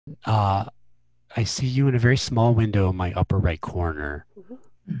I see you in a very small window in my upper right corner.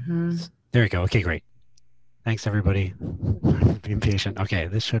 Hmm. There you go. Okay, great. Thanks, everybody, for being patient. Okay,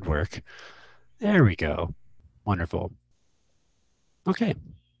 this should work. There we go. Wonderful. Okay.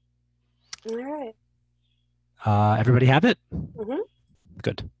 All right. Everybody have it? Mm-hmm.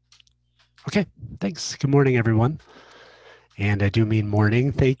 Good. Okay, thanks. Good morning, everyone. And I do mean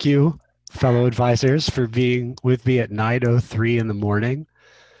morning. Thank you, fellow advisors, for being with me at 9:03 in the morning.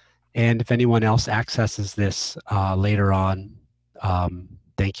 And if anyone else accesses this later on,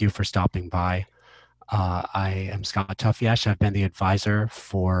 thank you for stopping by. I am Scott Tuffiash. I've been the advisor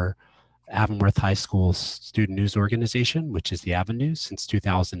for Avonworth High School's student news organization, which is the Avon News, since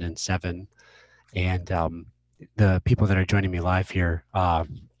 2007. And the people that are joining me live here, I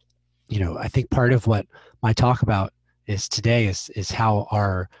think part of what my talk about is today is how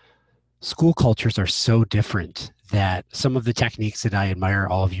our school cultures are so different that some of the techniques that I admire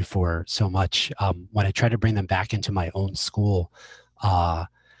all of you for so much, when I try to bring them back into my own school, uh,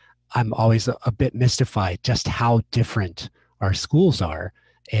 I'm always a bit mystified just how different our schools are.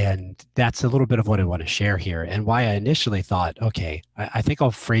 And that's a little bit of what I want to share here and why I initially thought, okay, I think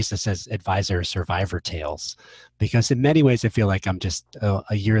I'll phrase this as advisor survivor tales, because in many ways I feel like I'm just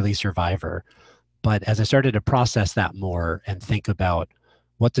a yearly survivor. But as I started to process that more and think about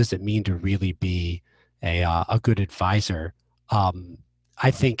what does it mean to really be a good advisor, um,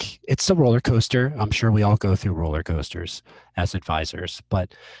 I think it's a roller coaster. I'm sure we all go through roller coasters as advisors,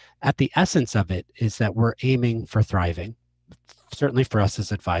 but at the essence of it is that we're aiming for thriving, certainly for us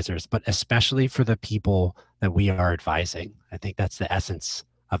as advisors, but especially for the people that we are advising. I think that's the essence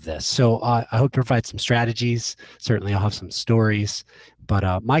of this. So I hope to provide some strategies. Certainly, I'll have some stories,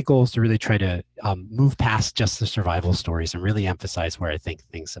 but my goal is to really try to move past just the survival stories and really emphasize where I think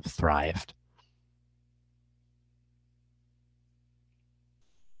things have thrived.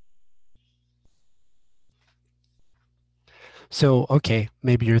 So, okay,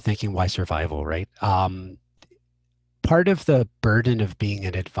 maybe you're thinking, why survival, right? Part of the burden of being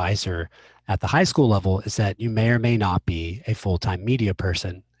an advisor at the high school level is that you may or may not be a full-time media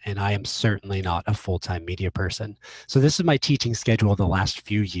person. And I am certainly not a full-time media person. So this is my teaching schedule the last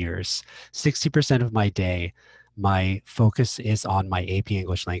few years. 60% of my day, my focus is on my AP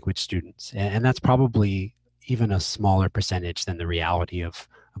English language students. And that's probably even a smaller percentage than the reality of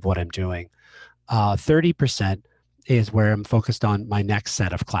what I'm doing. 30% is where I'm focused on my next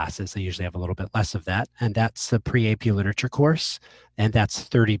set of classes. I usually have a little bit less of that, and that's the pre-AP literature course, and that's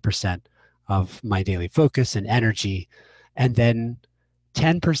 30% of my daily focus and energy. And then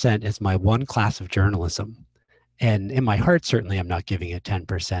 10% is my one class of journalism. And in my heart, certainly I'm not giving it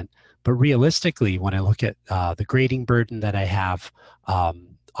 10%. But realistically, when I look at the grading burden that I have,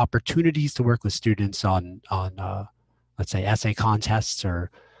 opportunities to work with students on let's say, essay contests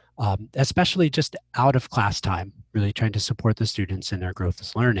or especially just out of class time, really trying to support the students in their growth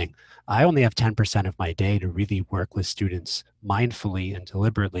as learning. I only have 10% of my day to really work with students mindfully and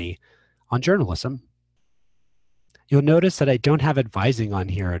deliberately on journalism. You'll notice that I don't have advising on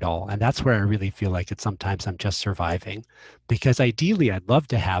here at all. And that's where I really feel like it's sometimes I'm just surviving. Because ideally, I'd love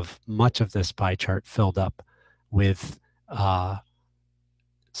to have much of this pie chart filled up with uh,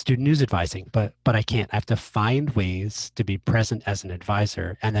 student news advising, but I can't. I have to find ways to be present as an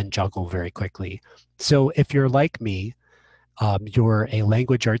advisor and then juggle very quickly. So if you're like me, you're a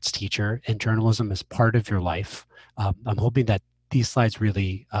language arts teacher and journalism is part of your life. I'm hoping that these slides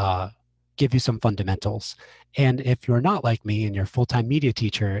really give you some fundamentals. And if you're not like me and you're a full-time media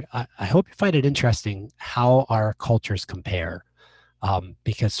teacher, I hope you find it interesting how our cultures compare.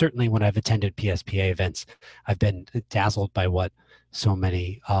 Because certainly when I've attended PSPA events, I've been dazzled by what so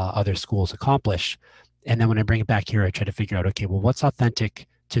many other schools accomplish. And then when I bring it back here, I try to figure out, okay, well, what's authentic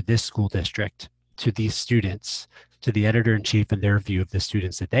to this school district, to these students, to the editor in chief and their view of the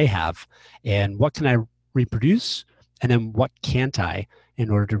students that they have, and what can I reproduce? And then what can't I in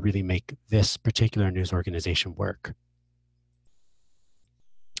order to really make this particular news organization work?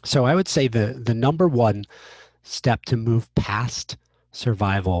 So I would say the number one step to move past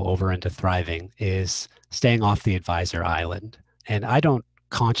survival over into thriving is staying off the advisor island. And I don't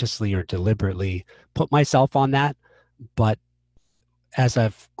consciously or deliberately put myself on that, but as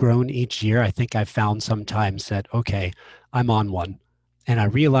I've grown each year, I think I've found sometimes that, okay, I'm on one and I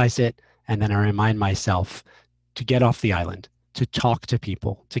realize it. And then I remind myself to get off the island, to talk to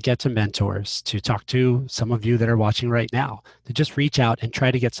people, to get to mentors, to talk to some of you that are watching right now, to just reach out and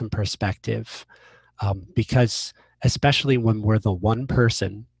try to get some perspective because especially when we're the one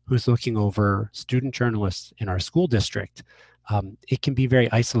person who's looking over student journalists in our school district, it can be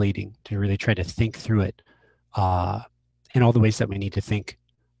very isolating to really try to think through it uh, in all the ways that we need to think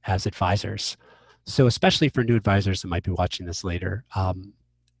as advisors. So especially for new advisors that might be watching this later,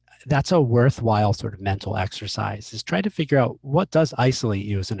 that's a worthwhile sort of mental exercise, is try to figure out what does isolate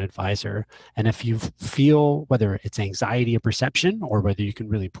you as an advisor. And if you feel whether it's anxiety or perception, or whether you can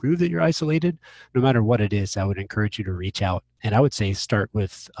really prove that you're isolated, no matter what it is, I would encourage you to reach out. And I would say start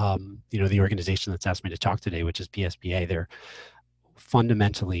with, the organization that's asked me to talk today, which is PSBA. They're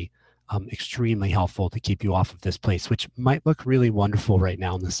fundamentally extremely helpful to keep you off of this place, which might look really wonderful right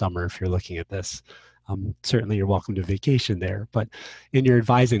now in the summer if you're looking at this. Certainly, you're welcome to vacation there, but in your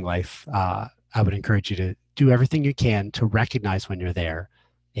advising life, I would encourage you to do everything you can to recognize when you're there,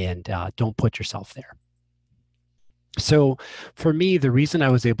 and don't put yourself there. So for me, the reason I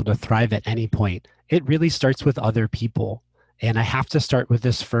was able to thrive at any point, it really starts with other people. And I have to start with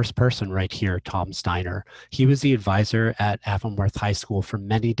this first person right here, Tom Steiner. He was the advisor at Avon High School for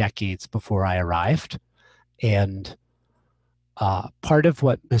many decades before I arrived. And part of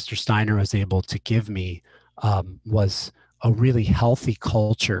what Mr. Steiner was able to give me was a really healthy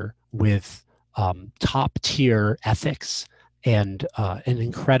culture with top tier ethics and an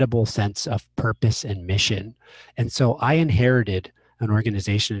incredible sense of purpose and mission. And so I inherited an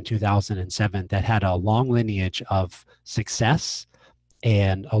organization in 2007 that had a long lineage of success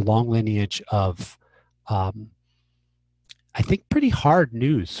and a long lineage of, I think, pretty hard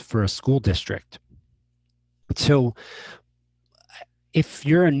news for a school district. So if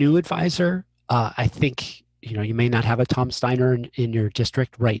you're a new advisor, I think you may not have a Tom Steiner in your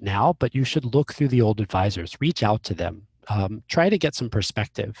district right now, but you should look through the old advisors, reach out to them, try to get some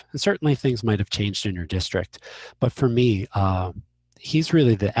perspective. And certainly things might have changed in your district, but for me, he's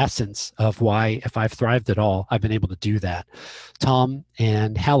really the essence of why, if I've thrived at all, I've been able to do that. Tom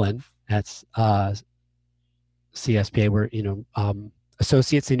and Helen, that's CSPA, were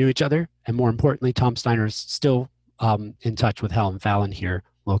associates. They knew each other, and more importantly, Tom Steiner's still in touch with Helen Fallon here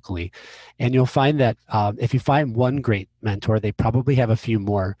locally. And you'll find that if you find one great mentor, they probably have a few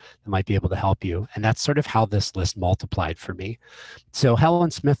more that might be able to help you. And that's sort of how this list multiplied for me. So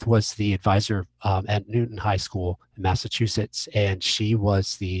Helen Smith was the advisor at Newton High School in Massachusetts, and she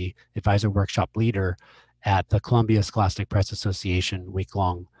was the advisor workshop leader at the Columbia Scholastic Press Association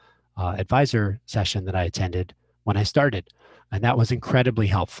week-long advisor session that I attended when I started. And that was incredibly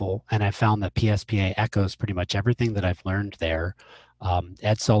helpful. And I found that PSPA echoes pretty much everything that I've learned there.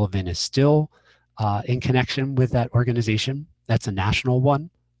 Ed Sullivan is still in connection with that organization. That's a national one.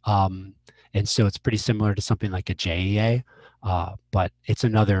 And so it's pretty similar to something like a JEA, but it's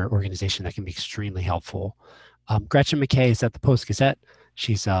another organization that can be extremely helpful. Gretchen McKay is at the Post-Gazette.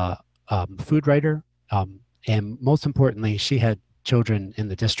 She's a food writer. And most importantly, she had children in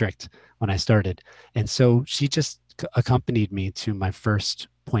the district when I started. And so she just accompanied me to my first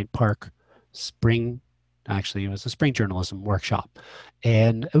Point Park actually it was a spring journalism workshop.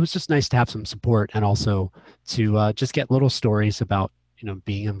 And it was just nice to have some support, and also to just get little stories about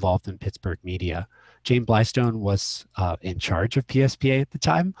being involved in Pittsburgh media. Jane Blystone was in charge of PSPA at the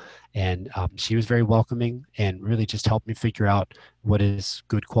time, and she was very welcoming and really just helped me figure out what is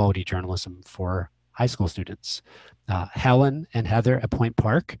good quality journalism for high school students. Helen and Heather at Point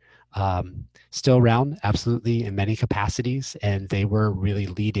Park, still around, absolutely, in many capacities, and they were really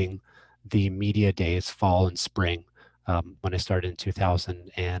leading the media days fall and spring when I started in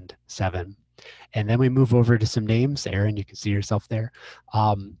 2007. And then we move over to some names. Aaron, you can see yourself there.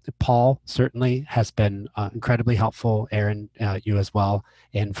 Paul certainly has been incredibly helpful. Aaron, you as well.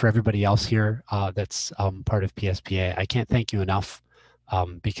 And for everybody else here that's part of PSPA, I can't thank you enough,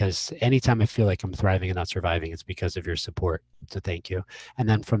 because anytime I feel like I'm thriving and not surviving, it's because of your support. So thank you. And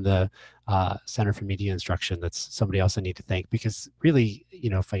then from the Center for Media Instruction, that's somebody else I need to thank, because really,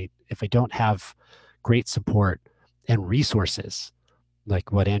 if I don't have great support and resources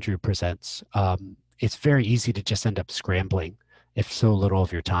like what Andrew presents, it's very easy to just end up scrambling if so little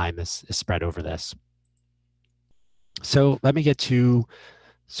of your time is spread over this. So let me get to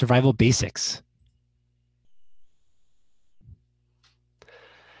survival basics.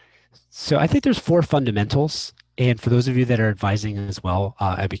 So I think there's 4 fundamentals. And for those of you that are advising as well,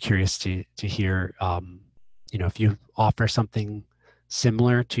 I'd be curious to hear, if you offer something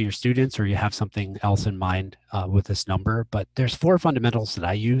similar to your students, or you have something else in mind with this number. But there's 4 fundamentals that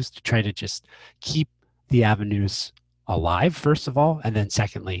I use to try to just keep the avenues alive, first of all, and then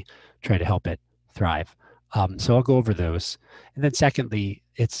secondly, try to help it thrive. So I'll go over those. And then secondly,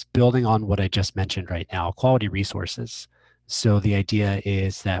 it's building on what I just mentioned right now, quality resources. So the idea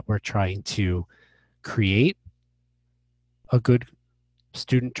is that we're trying to create a good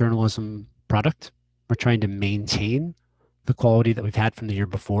student journalism product. We're trying to maintain the quality that we've had from the year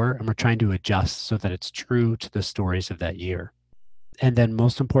before, and we're trying to adjust so that it's true to the stories of that year. And then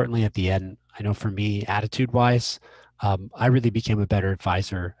most importantly at the end, I know for me, attitude-wise, I really became a better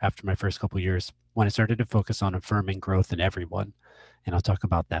advisor after my first couple of years when I started to focus on affirming growth in everyone. And I'll talk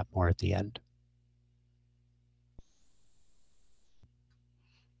about that more at the end.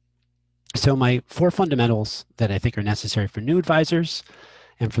 So my four fundamentals that I think are necessary for new advisors,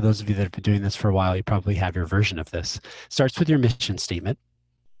 and for those of you that have been doing this for a while, you probably have your version of this, starts with your mission statement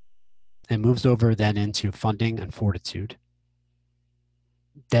and moves over then into funding and fortitude.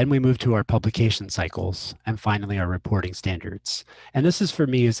 Then we move to our publication cycles and finally our reporting standards. And this is for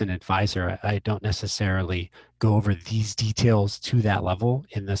me as an advisor. I don't necessarily go over these details to that level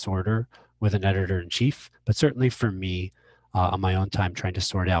in this order with an editor in chief, but certainly for me on my own time trying to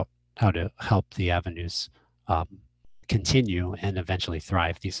sort out how to help the avenues continue and eventually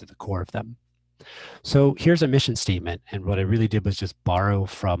thrive. These are the core of them. So here's a mission statement. And what I really did was just borrow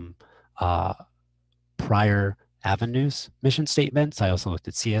from prior avenues mission statements. I also looked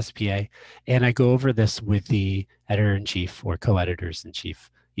at CSPA, and I go over this with the editor-in-chief or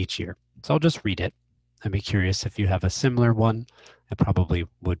co-editors-in-chief each year. So I'll just read it. I'd be curious if you have a similar one. It probably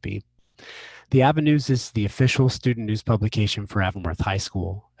would be. The Avenues is the official student news publication for Avonworth High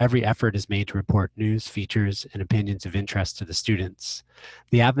School. Every effort is made to report news, features, and opinions of interest to the students.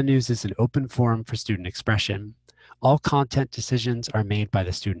 The Avenues is an open forum for student expression. All content decisions are made by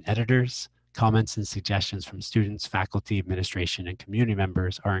the student editors. Comments and suggestions from students, faculty, administration, and community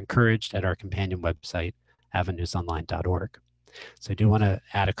members are encouraged at our companion website, avenewsonline.org. So I do want to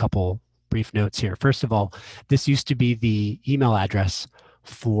add a couple brief notes here. First of all, this used to be the email address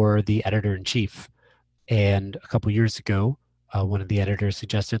for the editor-in-chief. And a couple years ago, one of the editors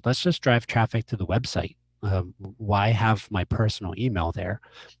suggested, let's just drive traffic to the website. Why have my personal email there?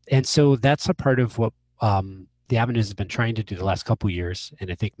 And so that's a part of what the Avenues has been trying to do the last couple years. And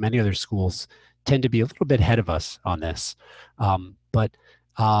I think many other schools tend to be a little bit ahead of us on this. But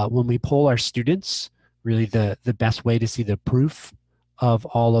when we poll our students, really the best way to see the proof of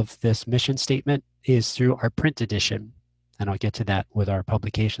all of this mission statement is through our print edition. And I'll get to that with our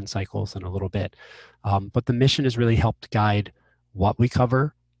publication cycles in a little bit. But the mission has really helped guide what we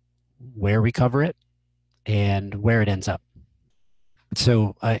cover, where we cover it, and where it ends up.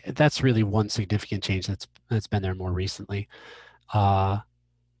 So that's really one significant change that's been there more recently. And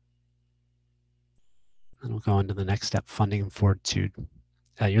we'll go on to the next step, funding and fortitude.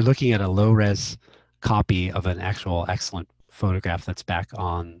 You're looking at a low-res copy of an actual excellent photograph that's back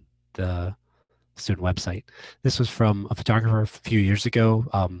on the student website. This was from a photographer a few years ago.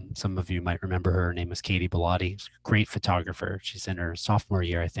 Some of you might remember her. Her name was Katie Bellotti. She's a great photographer. She's in her sophomore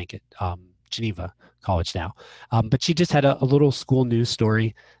year, I think, at Geneva College now. But she just had a little school news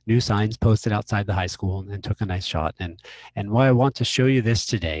story, new signs posted outside the high school, and took a nice shot. And why I want to show you this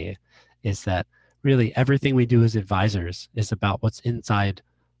today is that really everything we do as advisors is about what's inside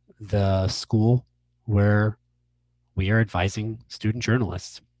the school where we are advising student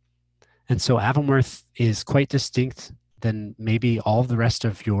journalists. And so Avonworth is quite distinct than maybe all of the rest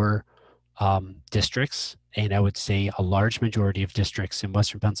of your districts. And I would say a large majority of districts in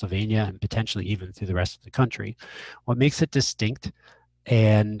Western Pennsylvania and potentially even through the rest of the country. What makes it distinct,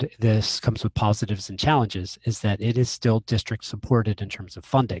 and this comes with positives and challenges, is that it is still district supported in terms of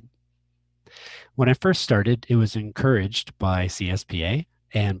funding. When I first started, it was encouraged by CSPA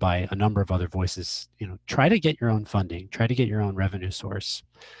and by a number of other voices, try to get your own funding, try to get your own revenue source.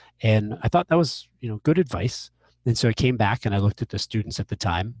 And I thought that was, good advice. And so I came back and I looked at the students at the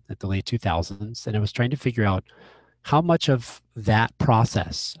time, at the late 2000s, and I was trying to figure out how much of that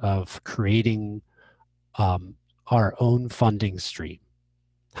process of creating our own funding stream,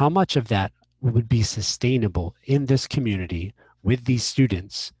 how much of that would be sustainable in this community with these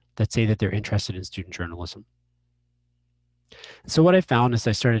students that say that they're interested in student journalism. So what I found as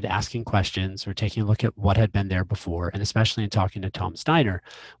I started asking questions or taking a look at what had been there before, and especially in talking to Tom Steiner,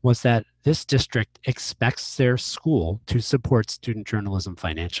 was that this district expects their school to support student journalism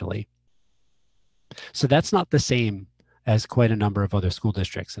financially. So that's not the same as quite a number of other school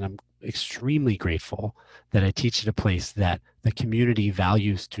districts. And I'm extremely grateful that I teach at a place that the community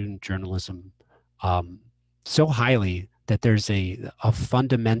values student journalism so highly that there's a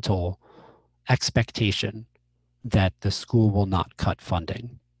fundamental expectation that the school will not cut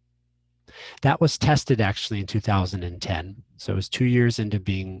funding. That was tested actually in 2010. So it was 2 years into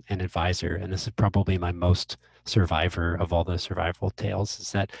being an advisor, and this is probably my most survivor of all the survival tales,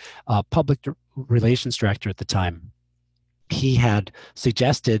 is that public relations director at the time, he had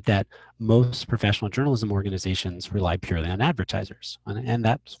suggested that most professional journalism organizations rely purely on advertisers, and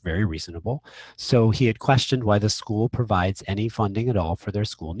that's very reasonable. So he had questioned why the school provides any funding at all for their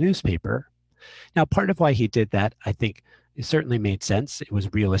school newspaper. Now, part of why he did that, I think, It certainly made sense. It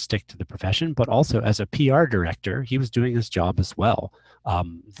was realistic to the profession, but also as a PR director, he was doing his job as well.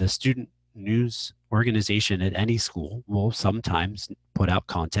 The student news organization at any school will sometimes put out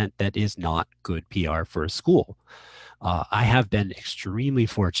content that is not good PR for a school. I have been extremely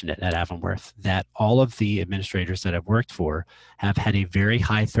fortunate at Avonworth that all of the administrators that I've worked for have had a very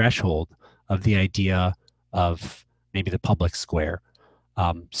high threshold of the idea of maybe the public square.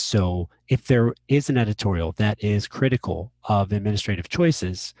 So if there is an editorial that is critical of administrative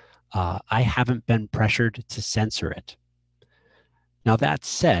choices, I haven't been pressured to censor it. Now, that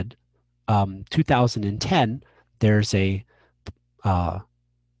said, 2010, there's a uh,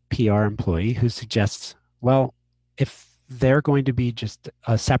 PR employee who suggests, well, if they're going to be just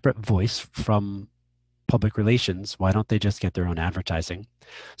a separate voice from public relations, why don't they just get their own advertising?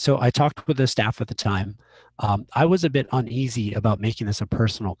 So I talked with the staff at the time. I was a bit uneasy about making this a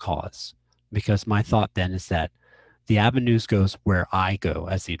personal cause because my thought then is that the avenues goes where I go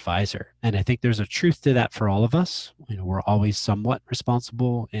as the advisor. And I think there's a truth to that for all of us. You know, we're always somewhat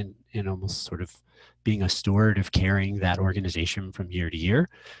responsible in almost sort of being a steward of carrying that organization from year to year.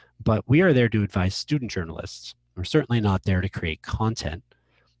 But we are there to advise student journalists. We're certainly not there to create content.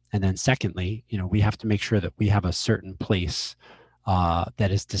 And then secondly, you know, we have to make sure that we have a certain place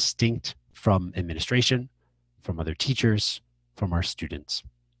that is distinct from administration, from other teachers, from our students,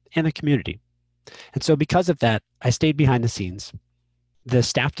 and the community. And so because of that, I stayed behind the scenes. The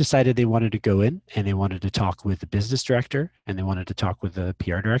staff decided they wanted to go in and they wanted to talk with the business director and they wanted to talk with the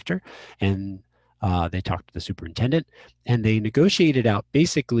PR director and they talked to the superintendent and they negotiated out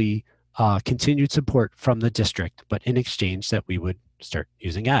basically continued support from the district, but in exchange that we would start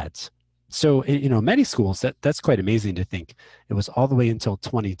using ads. So, you know, many schools, that's quite amazing to think. It was all the way until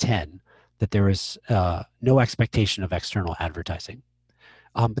 2010 that there was no expectation of external advertising.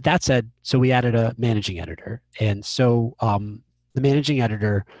 But that said, so we added a managing editor. And so the managing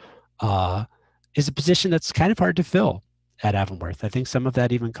editor is a position that's kind of hard to fill at Avonworth. I think some of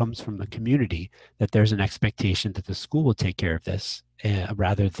that even comes from the community, that there's an expectation that the school will take care of this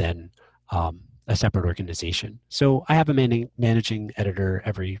rather than a separate organization. So I have a managing editor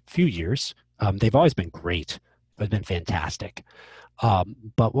every few years. They've always been great. They've been fantastic.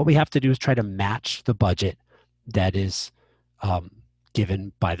 But what we have to do is try to match the budget that is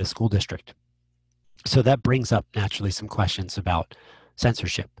given by the school district. So that brings up naturally some questions about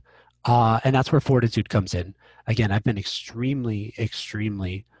censorship. And that's where fortitude comes in. Again, I've been extremely,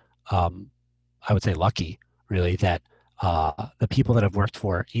 I would say lucky, really, that the people that I've worked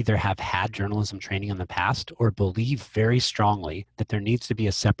for either have had journalism training in the past or believe very strongly that there needs to be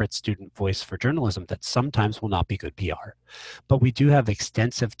a separate student voice for journalism that sometimes will not be good PR. But we do have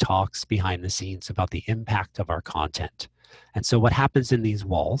extensive talks behind the scenes about the impact of our content. And so what happens in these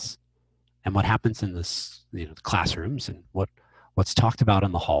walls and what happens in this, you know, the classrooms and what's talked about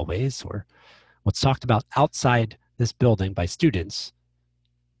in the hallways or what's talked about outside this building by students,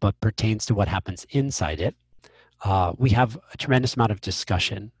 but pertains to what happens inside it. We have a tremendous amount of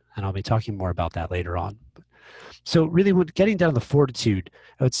discussion, and I'll be talking more about that later on. So really, when getting down to the fortitude,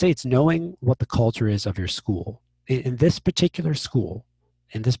 I would say it's knowing what the culture is of your school. In this particular school,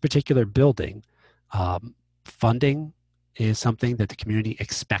 in this particular building, funding is something that the community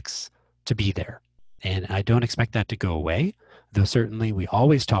expects to be there. And I don't expect that to go away, though certainly we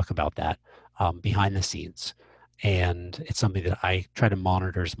always talk about that behind the scenes. And it's something that I try to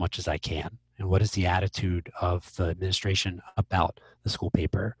monitor as much as I can. And what is the attitude of the administration about the school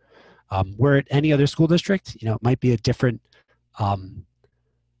paper? Where at any other school district, you know, it might be a different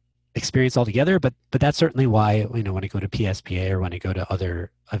experience altogether, but that's certainly why, you know, when I go to PSPA or when I go to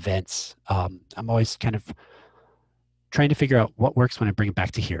other events, I'm always kind of trying to figure out what works when I bring it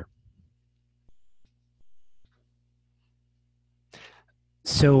back to here.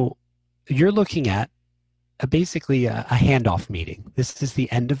 So you're looking at basically a handoff meeting. This is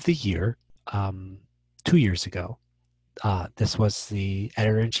the end of the year. 2 years ago, this was the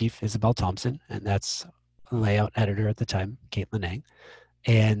editor-in-chief, Isabel Thompson, and that's the layout editor at the time, Caitlin Ang.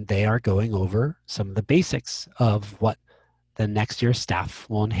 And they are going over some of the basics of what the next year's staff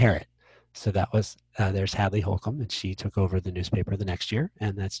will inherit. So that was, there's Hadley Holcomb, and she took over the newspaper the next year.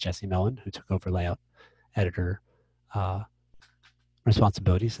 And that's Jesse Mellon, who took over layout editor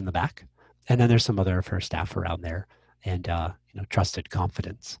responsibilities in the back. And then there's some other of her staff around there and, you know, trusted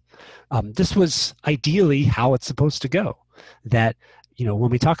confidence. This was ideally how it's supposed to go. That, you know,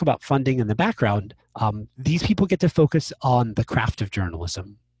 when we talk about funding in the background, these people get to focus on the craft of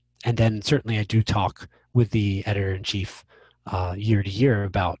journalism. And then certainly I do talk with the editor-in-chief year to year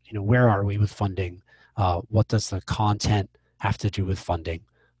about, you know, where are we with funding? What does the content have to do with funding?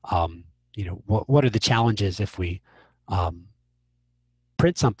 You know, what are the challenges if we um,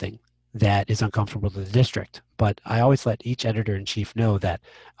 print something that is uncomfortable to the district. But I always let each editor in chief know that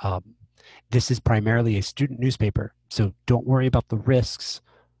um, this is primarily a student newspaper. So don't worry about the risks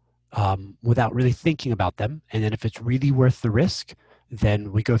without really thinking about them. And then if it's really worth the risk,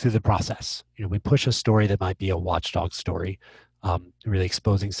 then we go through the process. We push a story that might be a watchdog story, really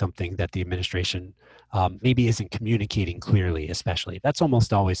exposing something that the administration maybe isn't communicating clearly, especially. That's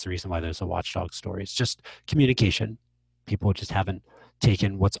almost always the reason why there's a watchdog story. It's just communication. People just haven't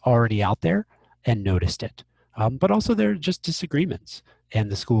taken what's already out there and noticed it. But also there are just disagreements. And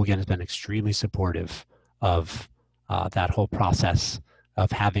the school, again, has been extremely supportive of that whole process of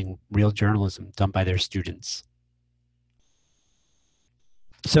having real journalism done by their students.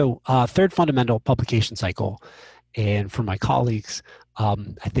 So third fundamental, publication cycle. And for my colleagues,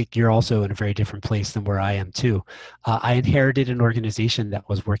 I think you're also in a very different place than where I am too. I inherited an organization that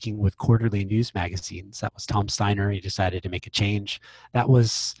was working with quarterly news magazines. That was Tom Steiner. He decided to make a change. That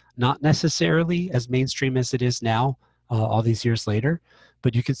was not necessarily as mainstream as it is now, all these years later.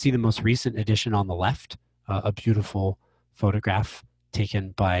 But you can see the most recent edition on the left, a beautiful photograph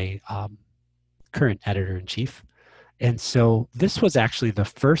taken by current editor-in-chief. And so this was actually the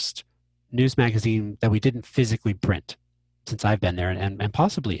first news magazine that we didn't physically print since I've been there and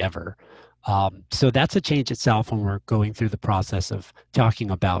possibly ever. So that's a change itself when we're going through the process of talking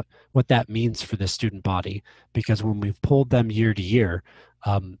about what that means for the student body. Because when we've pulled them year to year,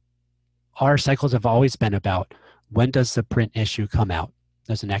 our cycles have always been about when does the print issue come out?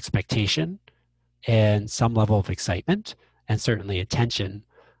 There's an expectation and some level of excitement and certainly attention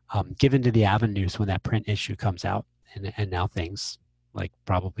given to the Avon news when that print issue comes out. And now things, like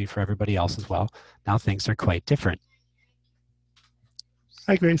probably for everybody else as well, now things are quite different.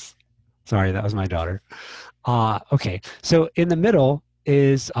 Hi, Grace. Sorry, that was my daughter. Okay, so in the middle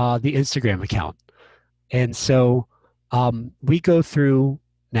is the Instagram account. And so we go through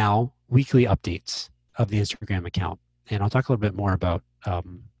now weekly updates of the Instagram account. And I'll talk a little bit more about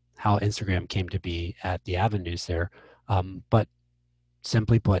how Instagram came to be at the Avon News there. But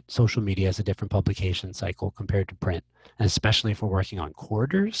simply put, social media is a different publication cycle compared to print. And especially if we're working on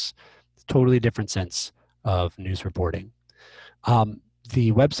quarters, it's a totally different sense of news reporting.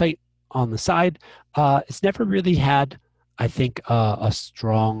 The website on the side, it's never really had, I think, a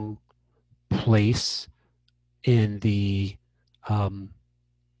strong place in the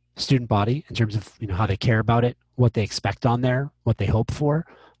student body in terms of how they care about it, what they expect on there, what they hope for.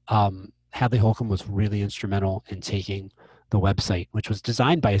 Hadley Holcomb was really instrumental in taking the website, which was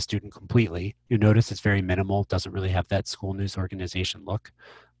designed by a student completely. You notice it's very minimal, doesn't really have that school news organization look.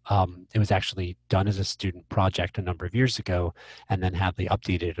 It was actually done as a student project a number of years ago, and then Hadley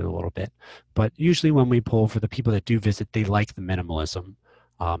updated it a little bit. But usually when we pull for the people that do visit, they like the minimalism.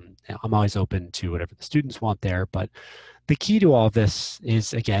 I'm always open to whatever the students want there, but the key to all of this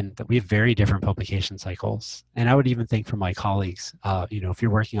is, again, that we have very different publication cycles. And I would even think for my colleagues, if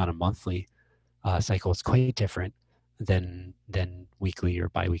you're working on a monthly cycle, it's quite different than weekly or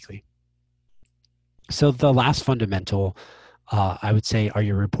biweekly. So the last fundamental, I would say, are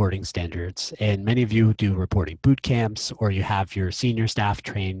your reporting standards. And many of you do reporting boot camps, or you have your senior staff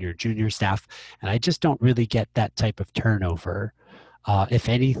train your junior staff. And I just don't really get that type of turnover. If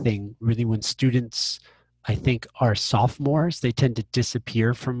anything, really when students, I think, are sophomores, they tend to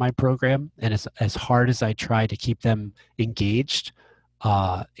disappear from my program. And as hard as I try to keep them engaged,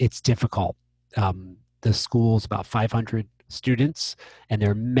 it's difficult. The school's about 500 students, and there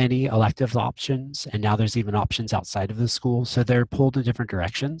are many elective options, and now there's even options outside of the school. So they're pulled in different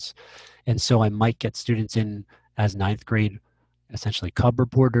directions. And so I might get students in as ninth grade, essentially cub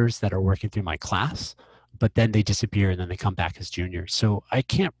reporters that are working through my class, but then they disappear and then they come back as juniors. So I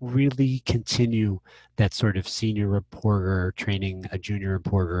can't really continue that sort of senior reporter training a junior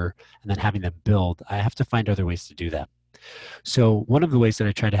reporter and then having them build. I have to find other ways to do that. So one of the ways that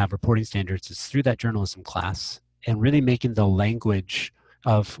I try to have reporting standards is through that journalism class and really making the language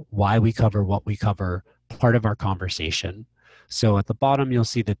of why we cover what we cover part of our conversation. So at the bottom, you'll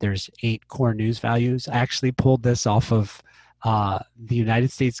see that there's 8 core news values. I actually pulled this off of the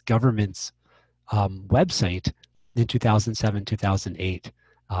United States government's website in 2007, 2008.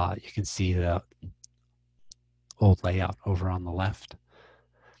 You can see the old layout over on the left.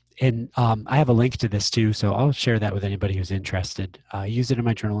 And I have a link to this too, so I'll share that with anybody who's interested. I use it in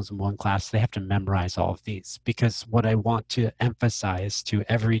my Journalism 1 class. They have to memorize all of these because what I want to emphasize to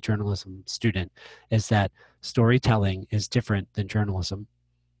every journalism student is that storytelling is different than journalism.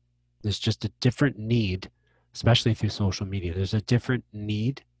 There's just a different need, especially through social media. There's a different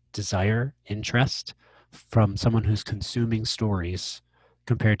need, desire, interest from someone who's consuming stories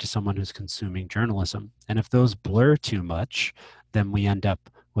compared to someone who's consuming journalism. And if those blur too much, then we end up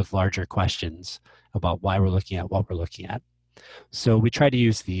with larger questions about why we're looking at what we're looking at. So we try to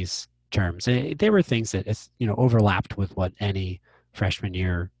use these terms. They were things that overlapped with what any freshman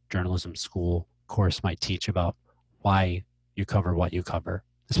year journalism school course might teach about why you cover what you cover,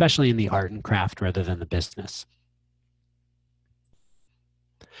 especially in the art and craft rather than the business.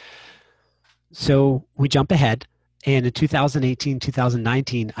 So we jump ahead. And in 2018,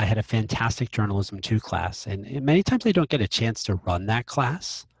 2019, I had a fantastic Journalism 2 class. And many times I don't get a chance to run that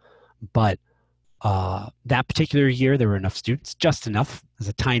class, but that particular year, there were enough students, just enough. It was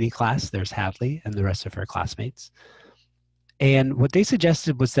a tiny class. There's Hadley and the rest of her classmates. And what they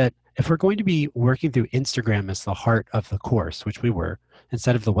suggested was that if we're going to be working through Instagram as the heart of the course, which we were,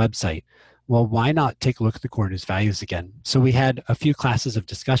 instead of the website, well, why not take a look at the core news values again? So we had a few classes of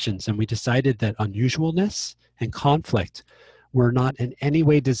discussions, and we decided that unusualness and conflict were not in any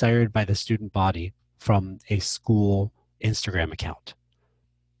way desired by the student body from a school Instagram account.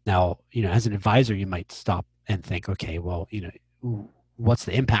 Now, as an advisor, you might stop and think, okay, well, what's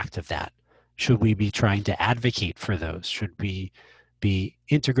the impact of that? Should we be trying to advocate for those? Should we be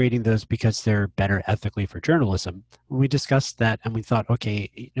integrating those because they're better ethically for journalism? We discussed that and we thought,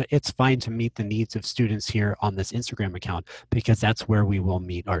 okay, it's fine to meet the needs of students here on this Instagram account because that's where we will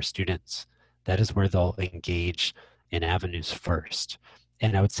meet our students. That is where they'll engage in avenues first.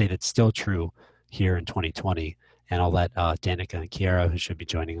 And I would say that's still true here in 2020. And I'll let Danica and Kiara, who should be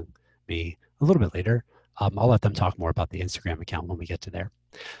joining me a little bit later, I'll let them talk more about the Instagram account when we get to there.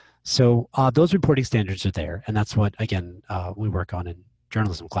 So those reporting standards are there, and that's what, again, we work on in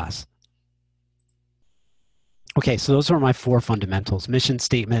journalism class. Okay, so those are my 4 fundamentals: mission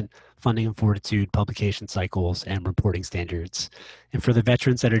statement, funding and fortitude, publication cycles, and reporting standards. And for the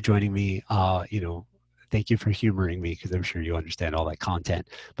veterans that are joining me, thank you for humoring me because I'm sure you understand all that content.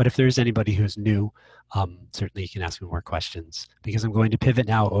 But if there's anybody who's new, certainly you can ask me more questions because I'm going to pivot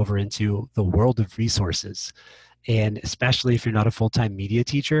now over into the world of resources. And especially if you're not a full-time media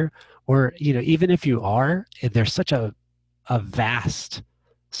teacher, or even if you are, there's such a vast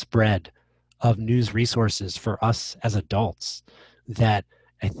spread of news resources for us as adults that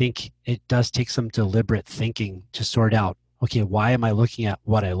I think it does take some deliberate thinking to sort out, okay, why am I looking at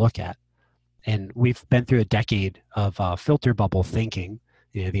what I look at? And we've been through a decade of filter bubble thinking,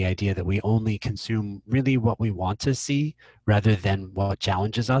 the idea that we only consume really what we want to see rather than what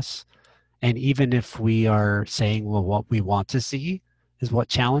challenges us. And even if we are saying, well, what we want to see is what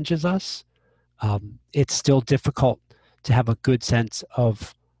challenges us, it's still difficult to have a good sense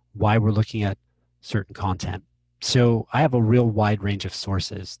of why we're looking at certain content. So I have a real wide range of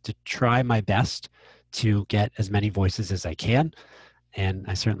sources to try my best to get as many voices as I can. And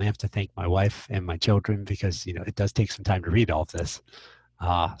I certainly have to thank my wife and my children because, it does take some time to read all of this.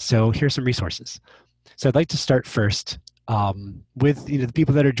 So here's some resources. So I'd like to start first with the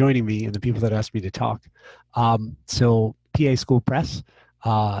people that are joining me and the people that asked me to talk. So PA School Press,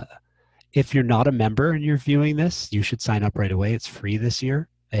 if you're not a member and you're viewing this, you should sign up right away. It's free this year.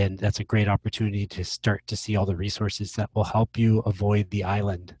 And that's a great opportunity to start to see all the resources that will help you avoid the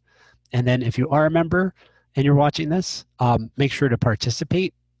island. And then if you are a member and you're watching this, make sure to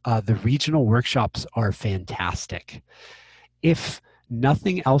participate. The regional workshops are fantastic. If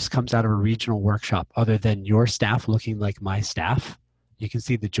nothing else comes out of a regional workshop other than your staff looking like my staff, you can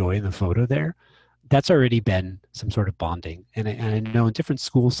see the joy in the photo there. That's already been some sort of bonding. And I know in different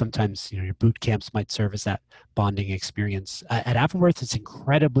schools, sometimes your boot camps might serve as that bonding experience. At Avonworth, it's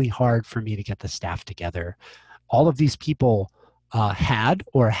incredibly hard for me to get the staff together. All of these people had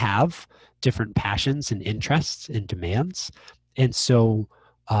or have different passions and interests and demands. And so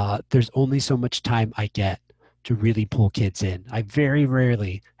there's only so much time I get to really pull kids in. I very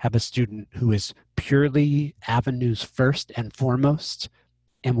rarely have a student who is purely Avon News first and foremost,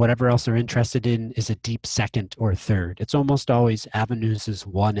 and whatever else they're interested in is a deep second or third. It's almost always Avon News is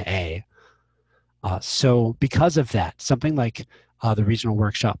 1A. So because of that, something like the regional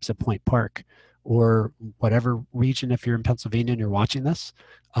workshops at Point Park or whatever region, if you're in Pennsylvania and you're watching this,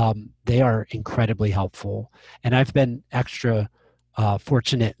 they are incredibly helpful. And I've been extra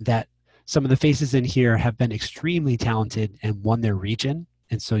fortunate that some of the faces in here have been extremely talented and won their region.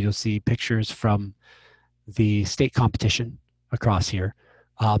 And so you'll see pictures from the state competition across here.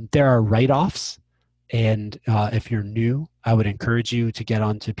 There are write-offs. And if you're new, I would encourage you to get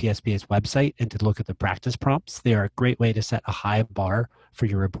onto PSBA's website and to look at the practice prompts. They are a great way to set a high bar for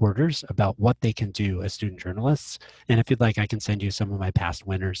your reporters about what they can do as student journalists. And if you'd like, I can send you some of my past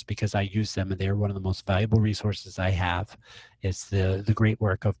winners because I use them and they're one of the most valuable resources I have. It's the great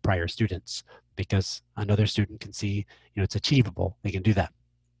work of prior students because another student can see, it's achievable. They can do that.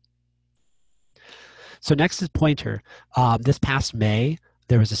 So next is Pointer. This past May,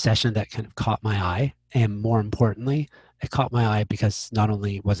 there was a session that kind of caught my eye. And more importantly, it caught my eye because not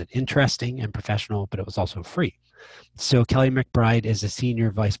only was it interesting and professional, but it was also free. So Kelly McBride is a senior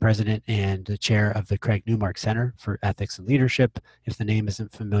vice president and the chair of the Craig Newmark Center for Ethics and Leadership. If the name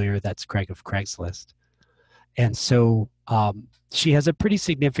isn't familiar, that's Craig of Craigslist. And so she has a pretty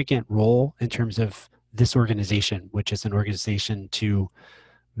significant role in terms of this organization, which is an organization to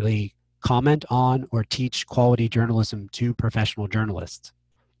really comment on or teach quality journalism to professional journalists.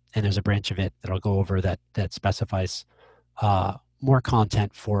 And there's a branch of it that I'll go over that specifies more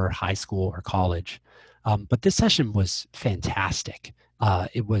content for high school or college. But this session was fantastic.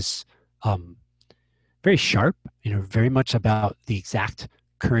 It was very sharp, very much about the exact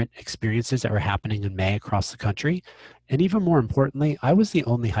current experiences that were happening in May across the country. And even more importantly, I was the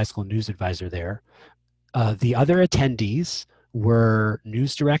only high school news advisor there. The other attendees were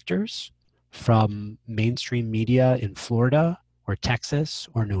news directors from mainstream media in Florida or Texas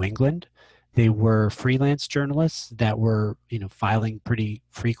or New England. They were freelance journalists that were, filing pretty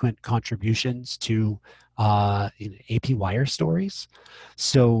frequent contributions to AP Wire stories.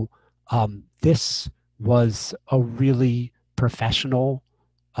 So this was a really professional,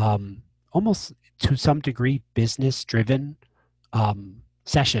 almost to some degree business-driven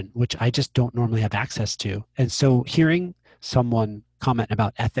session, which I just don't normally have access to. And so hearing someone comment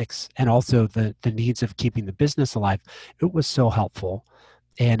about ethics and also the needs of keeping the business alive, it was so helpful.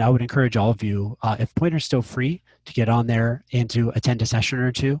 And I would encourage all of you, if Pointer's still free, to get on there and to attend a session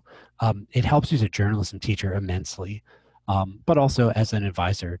or two. It helps you as a journalism teacher immensely, but also as an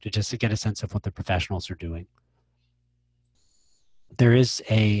advisor to get a sense of what the professionals are doing. There is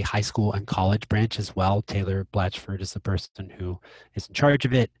a high school and college branch as well. Taylor Blatchford is the person who is in charge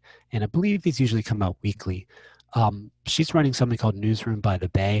of it, and I believe these usually come out weekly. She's running something called Newsroom by the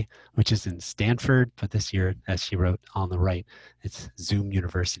Bay, which is in Stanford, but this year, as she wrote on the right, it's Zoom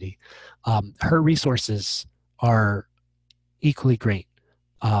University. Her resources are equally great.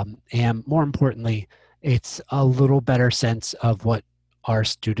 And more importantly, it's a little better sense of what our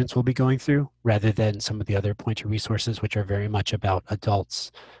students will be going through rather than some of the other Pointer resources, which are very much about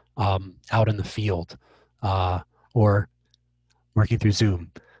adults out in the field or working through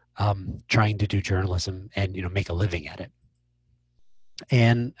Zoom, trying to do journalism and make a living at it.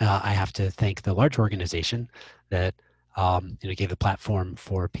 And I have to thank the large organization that gave the platform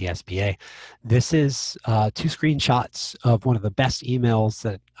for PSBA. This is 2 screenshots of one of the best emails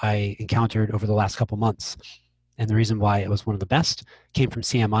that I encountered over the last couple months. And the reason why it was one of the best came from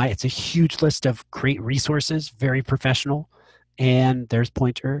CMI. It's a huge list of great resources, very professional. And there's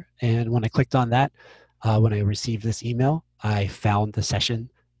Pointer. And when I clicked on that, when I received this email, I found the session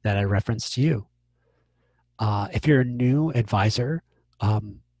that I referenced to you. If you're a new advisor,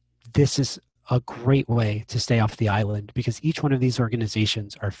 this is a great way to stay off the island because each one of these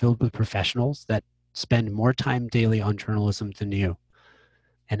organizations are filled with professionals that spend more time daily on journalism than you.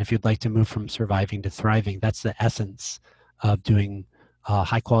 And if you'd like to move from surviving to thriving, that's the essence of doing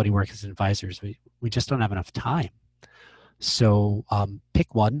high quality work as advisors. We just don't have enough time. So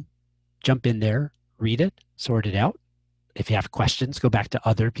pick one, jump in there, read it, sort it out. If you have questions, go back to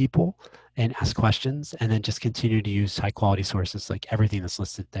other people and ask questions, and then just continue to use high quality sources like everything that's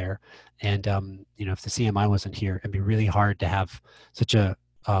listed there. And if the CMI wasn't here, it'd be really hard to have such a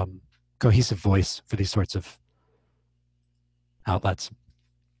cohesive voice for these sorts of outlets.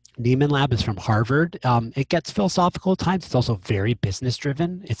 Neiman Lab is from Harvard. It gets philosophical at times. It's also very business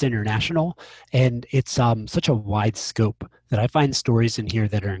driven. It's international, and it's such a wide scope that I find stories in here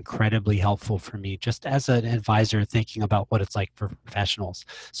that are incredibly helpful for me just as an advisor thinking about what it's like for professionals.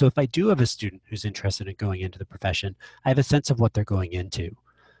 So if I do have a student who's interested in going into the profession, I have a sense of what they're going into.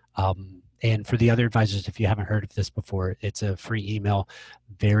 And for the other advisors, if you haven't heard of this before, it's a free email.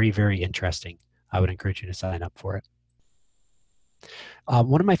 Very, very interesting. I would encourage you to sign up for it.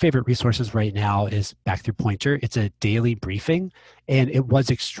 One of my favorite resources right now is Back Through Pointer. It's a daily briefing, and it was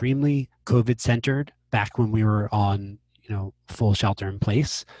extremely COVID-centered back when we were on, full shelter in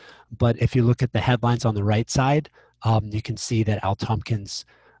place. But if you look at the headlines on the right side, you can see that Al Tompkins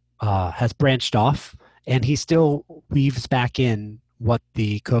has branched off, and he still weaves back in what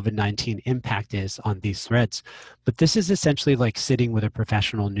the COVID-19 impact is on these threads. But this is essentially like sitting with a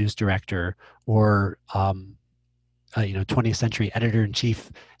professional news director or 20th century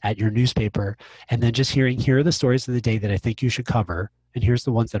editor-in-chief at your newspaper, and then just hearing, here are the stories of the day that I think you should cover, and here's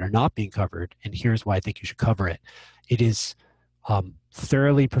the ones that are not being covered, and here's why I think you should cover it. It is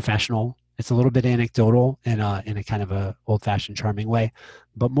thoroughly professional. It's a little bit anecdotal in a kind of a old-fashioned charming way,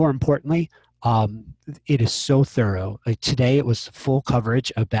 but more importantly, it is so thorough. Like today, it was full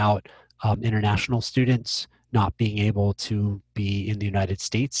coverage about international students not being able to be in the United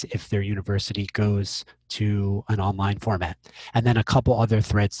States if their university goes to an online format. And then a couple other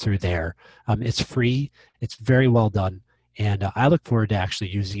threads through there. It's free, it's very well done. And I look forward to actually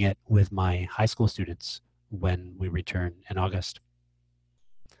using it with my high school students when we return in August.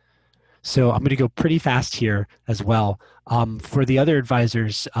 So I'm going to go pretty fast here as well. For the other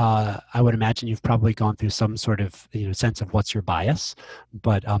advisors, I would imagine you've probably gone through some sort of sense of what's your bias,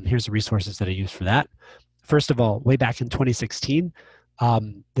 but here's the resources that I use for that. First of all, way back in 2016,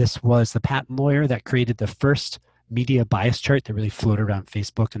 this was the patent lawyer that created the first media bias chart that really floated around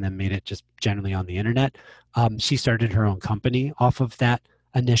Facebook and then made it just generally on the internet. She started her own company off of that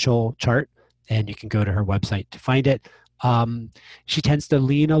initial chart, and you can go to her website to find it. She tends to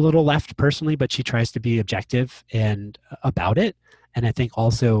lean a little left personally, but she tries to be objective and about it. And I think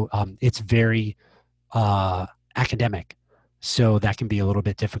also it's very academic, so that can be a little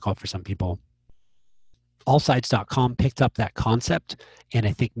bit difficult for some people. Allsides.com picked up that concept and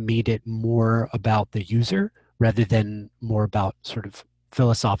I think made it more about the user rather than more about sort of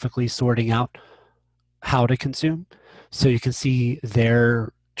philosophically sorting out how to consume. So you can see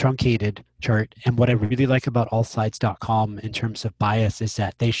their truncated chart. And what I really like about allsides.com in terms of bias is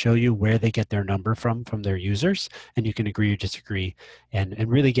that they show you where they get their number from their users, and you can agree or disagree and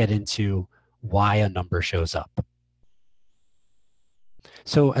really get into why a number shows up.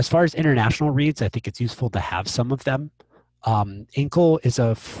 So as far as international reads, I think it's useful to have some of them. Inkle is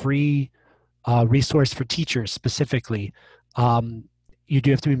a free resource for teachers specifically. You do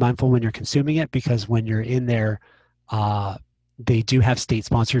have to be mindful when you're consuming it because when you're in there, they do have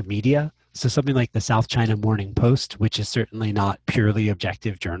state-sponsored media. So something like the South China Morning Post, which is certainly not purely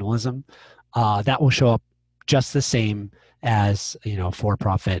objective journalism, that will show up just the same as a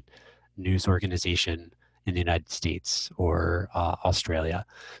for-profit news organization in the United States or Australia.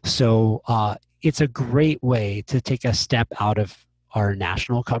 So it's a great way to take a step out of our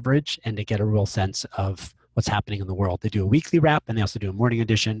national coverage and to get a real sense of what's happening in the world. They do a weekly wrap and they also do a morning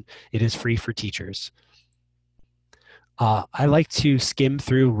edition. It is free for teachers. I like to skim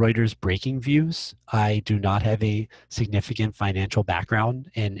through Reuters breaking views. I do not have a significant financial background,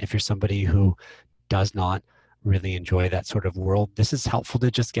 and if you're somebody who does not really enjoy that sort of world, this is helpful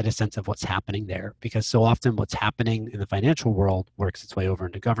to just get a sense of what's happening there, because so often what's happening in the financial world works its way over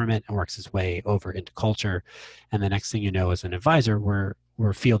into government and works its way over into culture. And the next thing you know, as an advisor,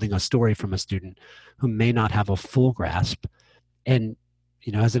 we're fielding a story from a student who may not have a full grasp. And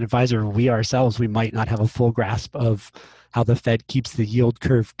as an advisor, we ourselves, we might not have a full grasp of how the Fed keeps the yield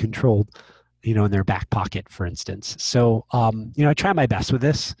curve controlled, in their back pocket, for instance. So, I try my best with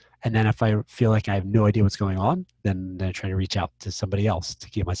this. And then if I feel like I have no idea what's going on, then I try to reach out to somebody else to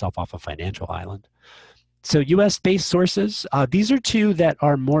keep myself off a financial island. So US-based sources, these are two that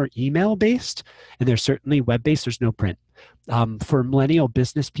are more email-based, and they're certainly web-based. There's no print. For millennial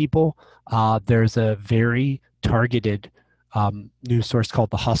business people, there's a very targeted news source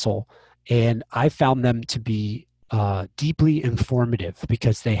called The Hustle, and I found them to be deeply informative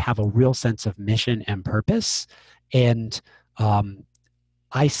because they have a real sense of mission and purpose, and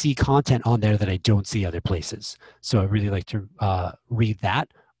I see content on there that I don't see other places. So I really like to read that.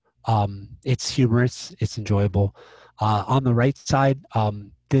 It's humorous, it's enjoyable. On the right side,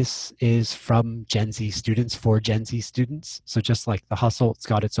 this is from Gen Z students for Gen Z students. So just like The Hustle, it's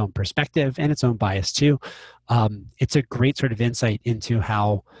got its own perspective and its own bias too. It's a great sort of insight into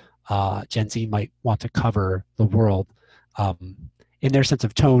how Gen Z might want to cover the world in their sense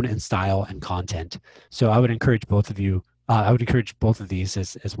of tone and style and content. So I would encourage both of you, I would encourage both of these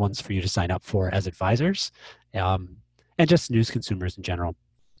as ones for you to sign up for as advisors and just news consumers in general.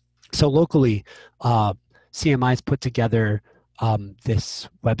 So locally, CMI's put together this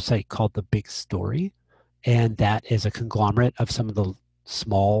website called The Big Story, and that is a conglomerate of some of the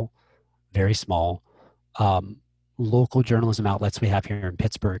small, very small local journalism outlets we have here in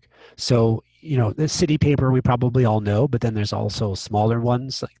Pittsburgh. So, the city paper we probably all know, but then there's also smaller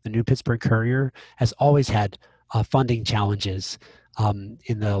ones like the New Pittsburgh Courier has always had funding challenges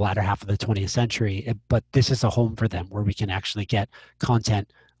in the latter half of the 20th century, but this is a home for them where we can actually get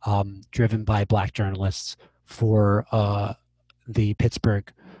content driven by Black journalists for the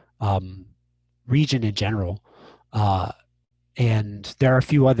Pittsburgh region in general. And there are a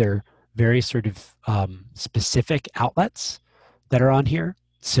few other very sort of specific outlets that are on here.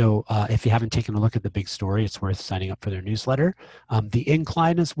 So if you haven't taken a look at The Big Story, it's worth signing up for their newsletter. The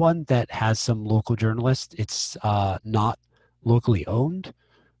Incline is one that has some local journalists. It's not locally owned,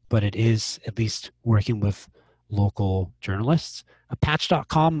 but it is at least working with local journalists.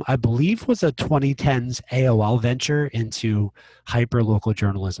 Patch.com, I believe, was a 2010s AOL venture into hyper-local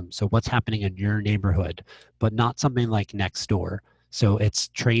journalism. So what's happening in your neighborhood, but not something like Nextdoor. So it's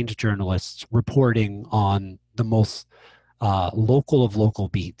trained journalists reporting on the most local of local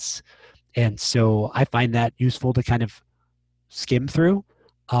beats. And so I find that useful to kind of skim through.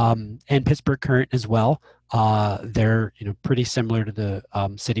 And Pittsburgh Current as well. They're pretty similar to the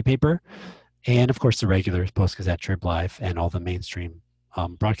city paper, and of course the regulars, Post Gazette, Trib Live, and all the mainstream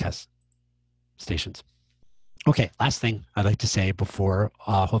broadcast stations. Okay, last thing I'd like to say before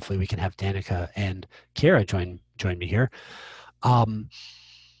hopefully we can have Danica and Kara join me here.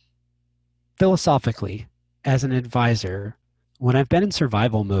 Philosophically, as an advisor, when I've been in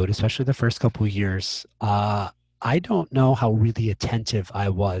survival mode, especially the first couple of years, I don't know how really attentive I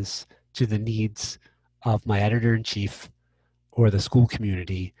was to the needs of my editor-in-chief or the school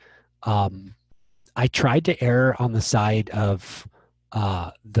community. I tried to err on the side of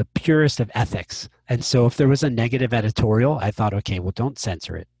the purest of ethics. And so if there was a negative editorial, I thought, okay, well, don't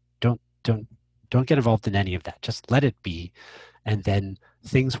censor it. Don't get involved in any of that. Just let it be. And then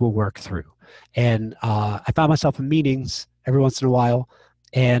things will work through. And I found myself in meetings every once in a while.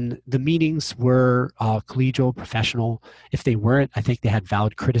 And the meetings were collegial, professional. If they weren't, I think they had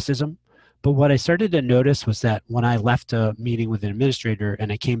valid criticism. But what I started to notice was that when I left a meeting with an administrator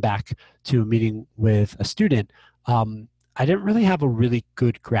and I came back to a meeting with a student, I didn't really have a really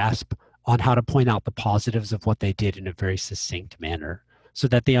good grasp on how to point out the positives of what they did in a very succinct manner, so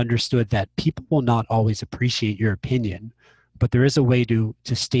that they understood that people will not always appreciate your opinion, but there is a way to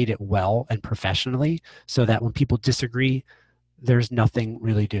state it well and professionally, so that when people disagree, there's nothing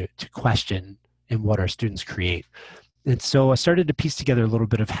really to question in what our students create. And so I started to piece together a little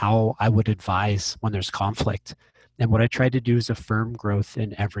bit of how I would advise when there's conflict. And what I tried to do is affirm growth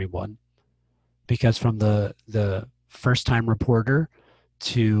in everyone. Because from the first-time reporter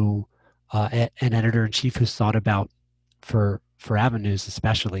to an editor-in-chief who's thought about, for Avon News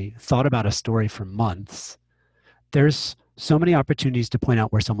especially, thought about a story for months, there's so many opportunities to point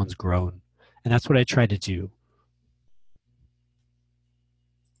out where someone's grown. And that's what I try to do.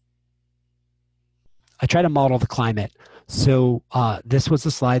 I try to model the climate. So this was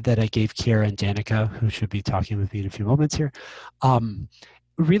a slide that I gave Kara and Danica, who should be talking with me in a few moments here.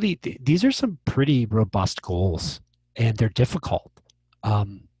 Really, these are some pretty robust goals, and they're difficult.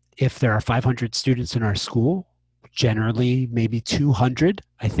 If there are 500 students in our school, generally maybe 200,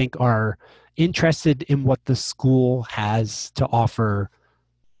 I think, are interested in what the school has to offer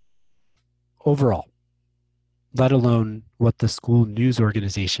overall, let alone what the school news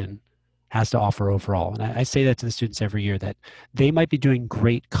organization has to offer overall. And I say that to the students every year, that they might be doing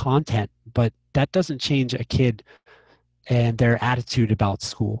great content, but that doesn't change a kid and their attitude about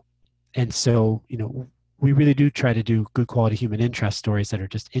school. And so, we really do try to do good quality human interest stories that are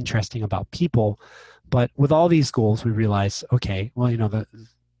just interesting about people. But with all these goals, we realize, okay, well,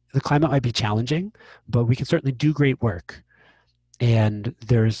 the climate might be challenging, but we can certainly do great work. And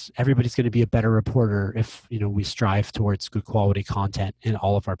everybody's going to be a better reporter if we strive towards good quality content in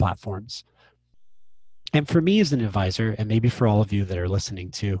all of our platforms. And for me as an advisor, and maybe for all of you that are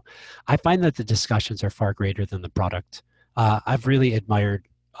listening too, I find that the discussions are far greater than the product. I've really admired,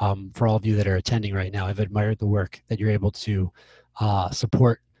 for all of you that are attending right now, I've admired the work that you're able to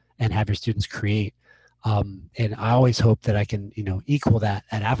support and have your students create. And I always hope that I can equal that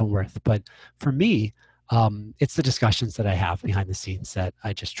at Avonworth. But for me, it's the discussions that I have behind the scenes that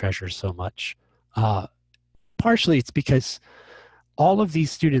I just treasure so much. Partially it's because all of these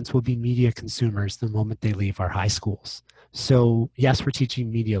students will be media consumers the moment they leave our high schools. So yes, we're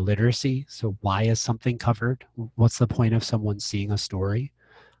teaching media literacy. So why is something covered? What's the point of someone seeing a story?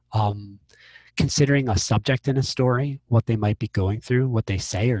 Considering a subject in a story, what they might be going through, what they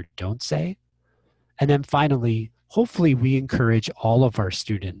say or don't say. And then finally, hopefully we encourage all of our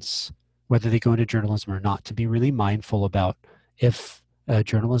students, whether they go into journalism or not, to be really mindful about if a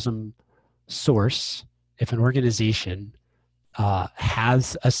journalism source, if an organization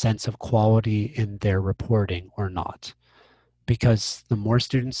has a sense of quality in their reporting or not. Because the more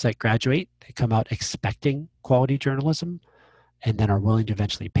students that graduate, they come out expecting quality journalism and then are willing to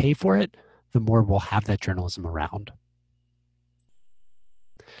eventually pay for it, the more we'll have that journalism around.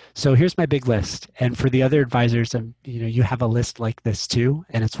 So here's my big list. And for the other advisors, you have a list like this too.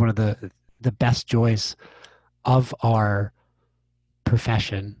 And it's one of the best joys of our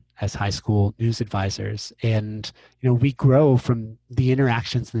profession as high school news advisors. And, we grow from the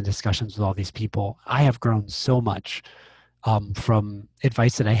interactions and the discussions with all these people. I have grown so much from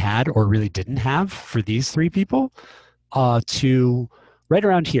advice that I had or really didn't have for these three people to right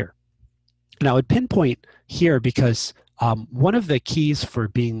around here. And I would pinpoint here because One of the keys for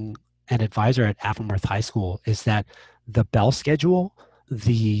being an advisor at Avonworth High School is that the bell schedule,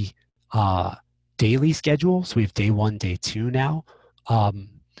 the uh, daily schedule, so we have day one, day two now, um,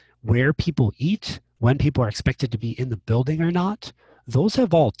 where people eat, when people are expected to be in the building or not, those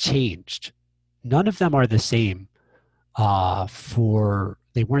have all changed. None of them are the same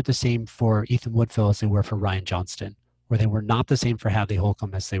they weren't the same for Ethan Woodville as they were for Ryan Johnston, or they were not the same for Hadley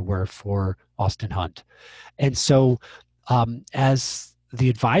Holcomb as they were for Austin Hunt. And so, as the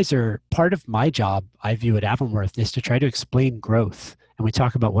advisor, part of my job, I view at Avonworth, is to try to explain growth. And we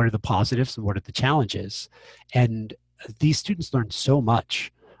talk about what are the positives and what are the challenges. And these students learn so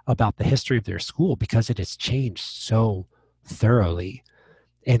much about the history of their school because it has changed so thoroughly.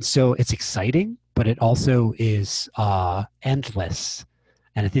 And so it's exciting, but it also is endless.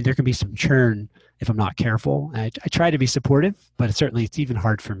 And I think there can be some churn if I'm not careful. I try to be supportive, but it's even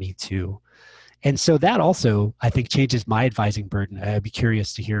hard for me too. And so that also, I think, changes my advising burden. I'd be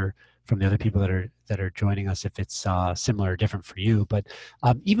curious to hear from the other people that are joining us if it's similar or different for you. But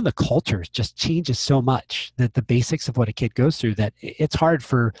even the culture just changes so much, that the basics of what a kid goes through, that it's hard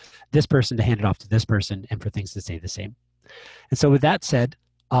for this person to hand it off to this person and for things to stay the same. And so with that said,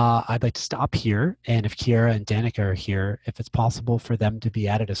 I'd like to stop here. And if Kiara and Danica are here, if it's possible for them to be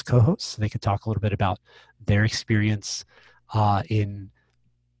added as co-hosts, so they could talk a little bit about their experience in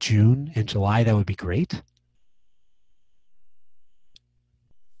June and July, that would be great.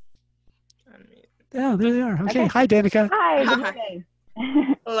 Yeah, there they are. Okay. Hi, Danica. Hi, good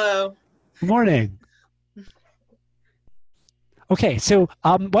morning. Hello. Good morning. Okay, so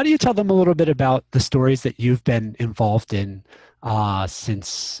why don't you tell them a little bit about the stories that you've been involved in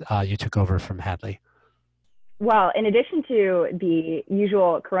since you took over from Hadley? Well, in addition to the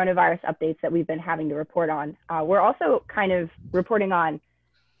usual coronavirus updates that we've been having to report on, we're also kind of reporting on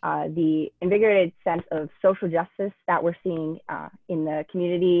the invigorated sense of social justice that we're seeing in the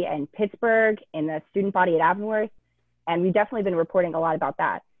community and Pittsburgh, in the student body at Avonworth. And we've definitely been reporting a lot about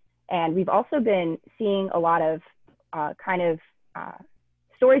that. And we've also been seeing a lot of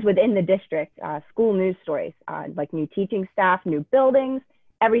stories within the district, school news stories, like new teaching staff, new buildings,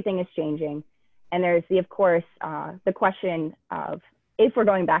 everything is changing. And there's of course, the question of if we're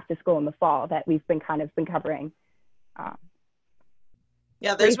going back to school in the fall that we've been covering.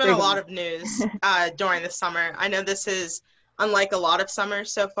 Yeah, there's been a lot of news during the summer. I know this is unlike a lot of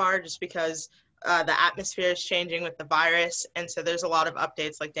summers so far, just because the atmosphere is changing with the virus. And so there's a lot of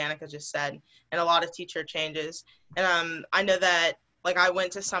updates, like Danica just said, and a lot of teacher changes. And I know that, like, I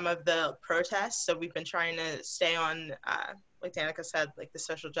went to some of the protests, so we've been trying to stay on, like Danica said, like the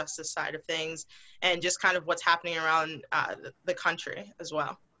social justice side of things, and just kind of what's happening around the country as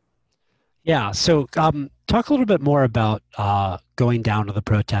well. Yeah, so talk a little bit more about going down to the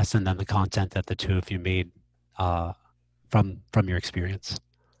protests and then the content that the two of you made from your experience.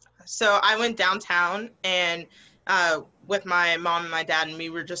 So I went downtown and with my mom and my dad, and we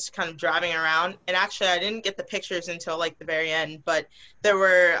were just kind of driving around. And actually, I didn't get the pictures until like the very end, but there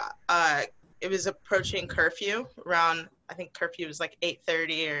were, it was approaching curfew around, I think curfew was like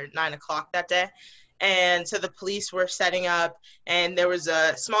 8:30 or 9 o'clock that day. And so the police were setting up, and there was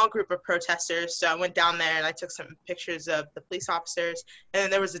a small group of protesters. So I went down there and I took some pictures of the police officers. And then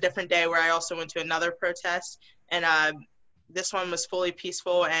there was a different day where I also went to another protest, and this one was fully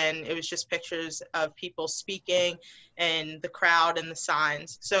peaceful, and it was just pictures of people speaking and the crowd and the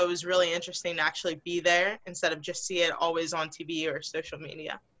signs. So it was really interesting to actually be there instead of just see it always on TV or social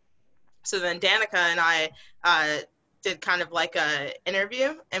media. So then Danica and I did kind of like a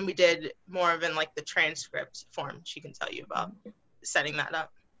interview, and we did more of in like the transcript form. She can tell you about setting that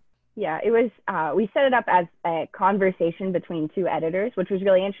up. Yeah, it was, we set it up as a conversation between two editors, which was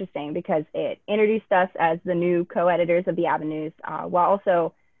really interesting because it introduced us as the new co-editors of the Avon News, while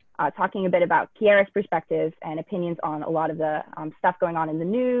also talking a bit about Kiara's perspectives and opinions on a lot of the stuff going on in the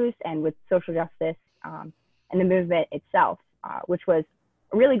news and with social justice and the movement itself, which was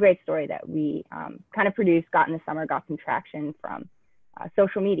a really great story that we kind of produced, got in the summer, got some traction from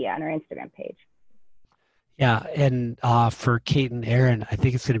social media and our Instagram page. Yeah, and for Kate and Aaron, I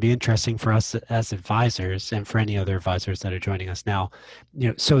think it's going to be interesting for us as advisors, and for any other advisors that are joining us now. You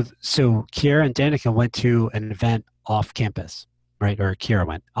know, so Kiara and Danica went to an event off campus, right? Or Kiara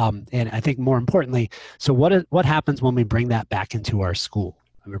went, and I think more importantly, so what happens when we bring that back into our school?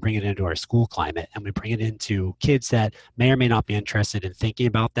 And we bring it into our school climate, and we bring it into kids that may or may not be interested in thinking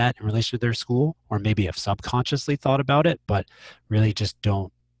about that in relation to their school, or maybe have subconsciously thought about it, but really just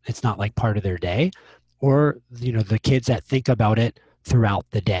don't. It's not like part of their day. Or, you know, the kids that think about it throughout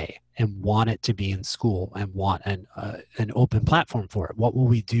the day and want it to be in school and want an open platform for it. What will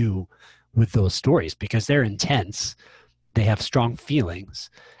we do with those stories? Because they're intense. they have strong feelings,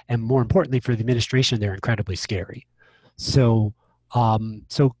 and more importantly for the administration, they're incredibly scary. So,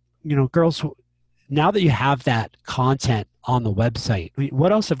 so girls, now that you have that content on the website,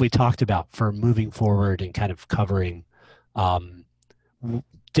 what else have we talked about for moving forward and kind of covering um,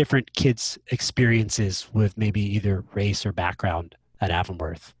 different kids' experiences with maybe either race or background at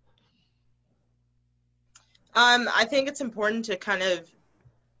Avonworth? I think it's important to kind of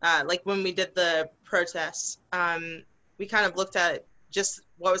like when we did the protests, we kind of looked at just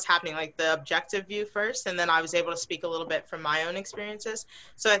what was happening, like the objective view first, and then I was able to speak a little bit from my own experiences.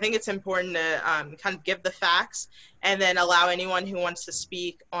 So I think it's important to kind of give the facts and then allow anyone who wants to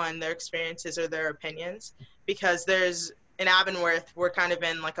speak on their experiences or their opinions, because there's in Avonworth, we're kind of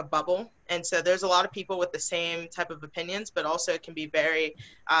in like a bubble. And so there's a lot of people with the same type of opinions, but also it can be very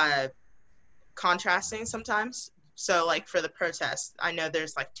contrasting sometimes. So like for the protest, I know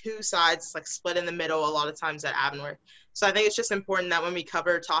there's like two sides, like split in the middle a lot of times at Avonworth. So I think it's just important that when we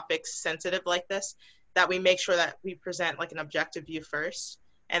cover topics sensitive like this, that we make sure that we present like an objective view first,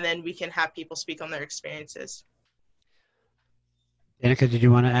 and then we can have people speak on their experiences. Danica, did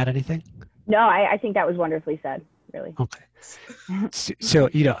you want to add anything? No, I think that was wonderfully said, really. Okay. So,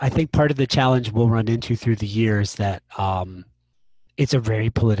 I think part of the challenge we'll run into through the years that it's a very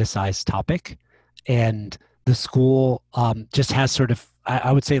politicized topic, and the school just has sort of,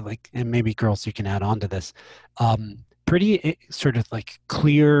 I would say, like, and maybe girls, you can add on to this, pretty sort of like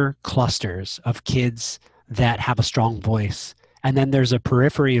clear clusters of kids that have a strong voice. And then there's a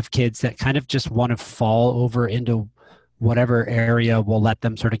periphery of kids that kind of just want to fall over into whatever area will let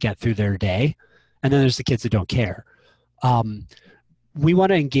them sort of get through their day. And then there's the kids that don't care. We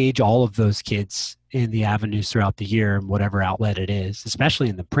want to engage all of those kids in the avenues throughout the year, in whatever outlet it is, especially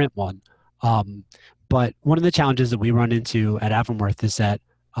in the print one. But one of the challenges that we run into at Avonworth is that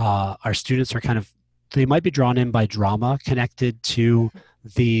our students are they might be drawn in by drama connected to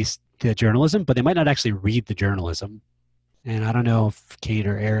the journalism, but they might not actually read the journalism. And I don't know if Kate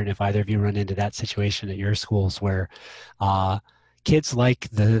or Aaron, if either of you run into that situation at your schools where kids like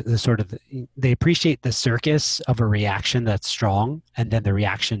the sort of, they appreciate the circus of a reaction that's strong and then the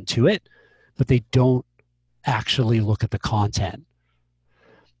reaction to it, but they don't actually look at the content.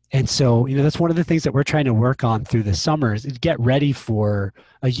 And so, that's one of the things that we're trying to work on through the summers is get ready for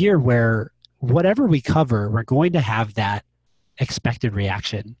a year where whatever we cover, we're going to have that expected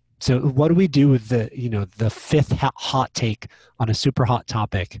reaction. So what do we do with the fifth hot take on a super hot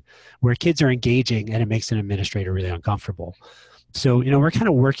topic where kids are engaging and it makes an administrator really uncomfortable? So, we're kind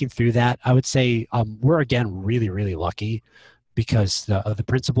of working through that. I would say we're, again, really, really lucky because the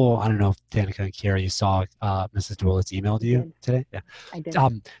principal, I don't know if Danica and Kiara, you saw Mrs. Dwellett's email to you today? Yeah. I did.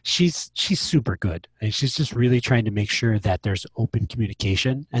 She's super good. And she's just really trying to make sure that there's open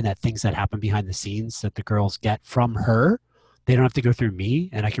communication and that things that happen behind the scenes that the girls get from her, they don't have to go through me,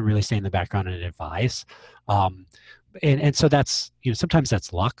 and I can really stay in the background and advise. And so that's, sometimes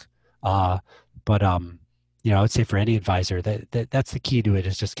that's luck. But I would say for any advisor that's the key to it,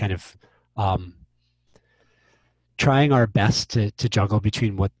 is just kind of trying our best to juggle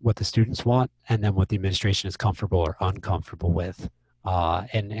between what the students want and then what the administration is comfortable or uncomfortable with.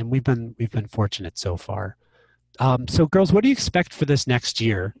 And we've been fortunate so far. So girls, what do you expect for this next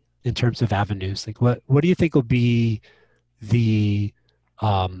year in terms of avenues? Like what do you think will be the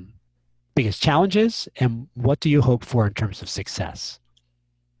biggest challenges, and what do you hope for in terms of success?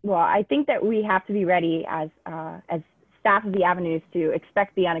 Well, I think that we have to be ready as staff of the avenues to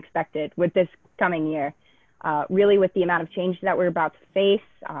expect the unexpected with this coming year. Really, with the amount of change that we're about to face,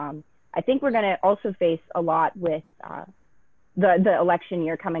 I think we're going to also face a lot with the election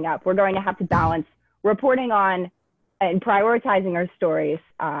year coming up. We're going to have to balance reporting on and prioritizing our stories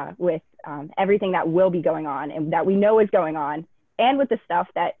with everything that will be going on and that we know is going on, and with the stuff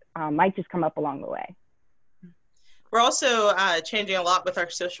that might just come up along the way. We're also changing a lot with our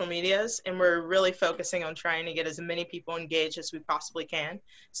social medias, and we're really focusing on trying to get as many people engaged as we possibly can.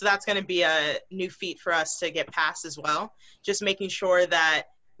 So that's going to be a new feat for us to get past as well. Just making sure that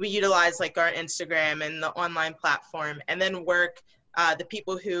we utilize like our Instagram and the online platform, and then work the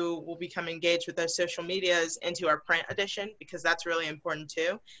people who will become engaged with those social medias into our print edition, because that's really important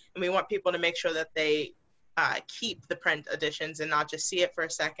too. And we want people to make sure that they keep the print editions and not just see it for a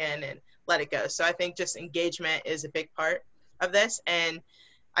second and let it go. So I think just engagement is a big part of this. And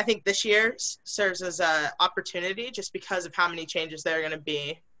I think this year serves as an opportunity just because of how many changes there are going to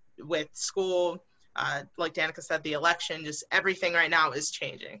be with school. Like Danica said, the election, just everything right now is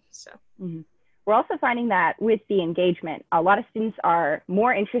changing. So. Mm-hmm. We're also finding that with the engagement, a lot of students are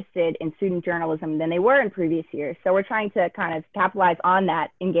more interested in student journalism than they were in previous years. So we're trying to kind of capitalize on that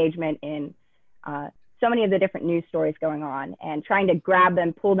engagement in so many of the different news stories going on, and trying to grab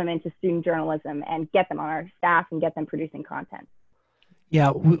them, pull them into student journalism and get them on our staff and get them producing content.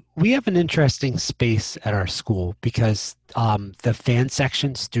 Yeah, we have an interesting space at our school because the fan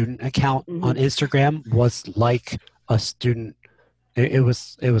section student account on Instagram was like a student. It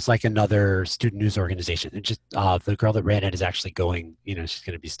was like another student news organization. It just the girl that ran it is actually going. She's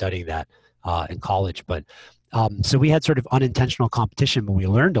going to be studying that in college. But so we had sort of unintentional competition, but we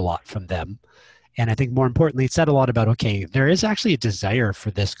learned a lot from them. And I think more importantly, it said a lot about, okay, there is actually a desire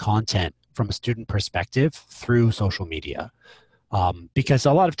for this content from a student perspective through social media. Because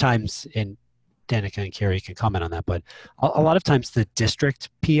a lot of times, and Danica and Carrie can comment on that, but a lot of times the district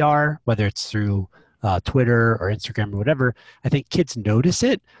PR, whether it's through Twitter or Instagram or whatever, I think kids notice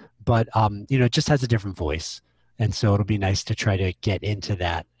it, but it just has a different voice. And so it'll be nice to try to get into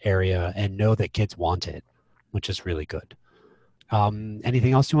that area and know that kids want it, which is really good.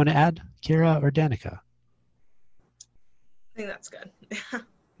 Anything else you want to add, Kira or Danica? I think that's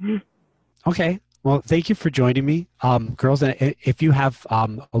good. Okay. Well, thank you for joining me. Girls, if you have a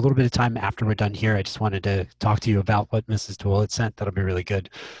little bit of time after we're done here, I just wanted to talk to you about what Mrs. Toole had sent. That'll be really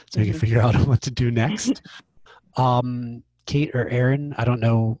good. So we can figure out what to do next. Kate or Aaron, I don't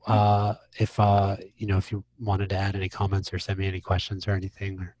know if you wanted to add any comments or send me any questions or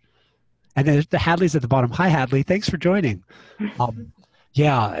anything. And then the Hadley's at the bottom. Hi, Hadley. Thanks for joining.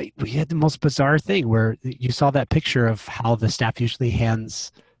 Yeah, we had the most bizarre thing where you saw that picture of how the staff usually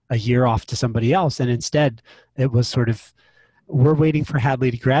hands a year off to somebody else. And instead it was sort of, we're waiting for Hadley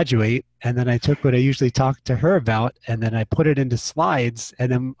to graduate. And then I took what I usually talk to her about, and then I put it into slides,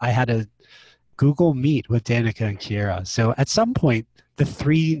 and then I had a Google Meet with Danica and Kiera. So at some point, the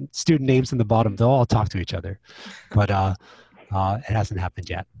 3 student names in the bottom, they'll all talk to each other, but it hasn't happened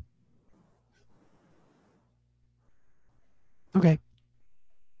yet. Okay.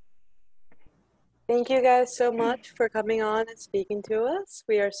 Thank you guys so much for coming on and speaking to us.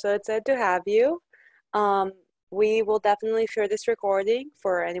 We are so excited to have you. We will definitely share this recording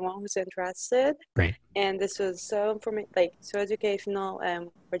for anyone who's interested. Great. And this was so so educational, and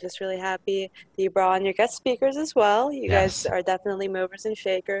we're just really happy that you brought on your guest speakers as well. You guys are definitely movers and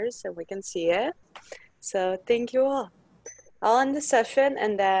shakers, and we can see it. So thank you all. I'll end the session,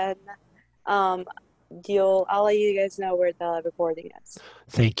 and then I'll let you guys know where the recording is.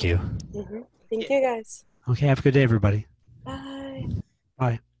 Thank you. Thank you guys. Okay, have a good day, everybody. Bye.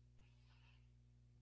 Bye.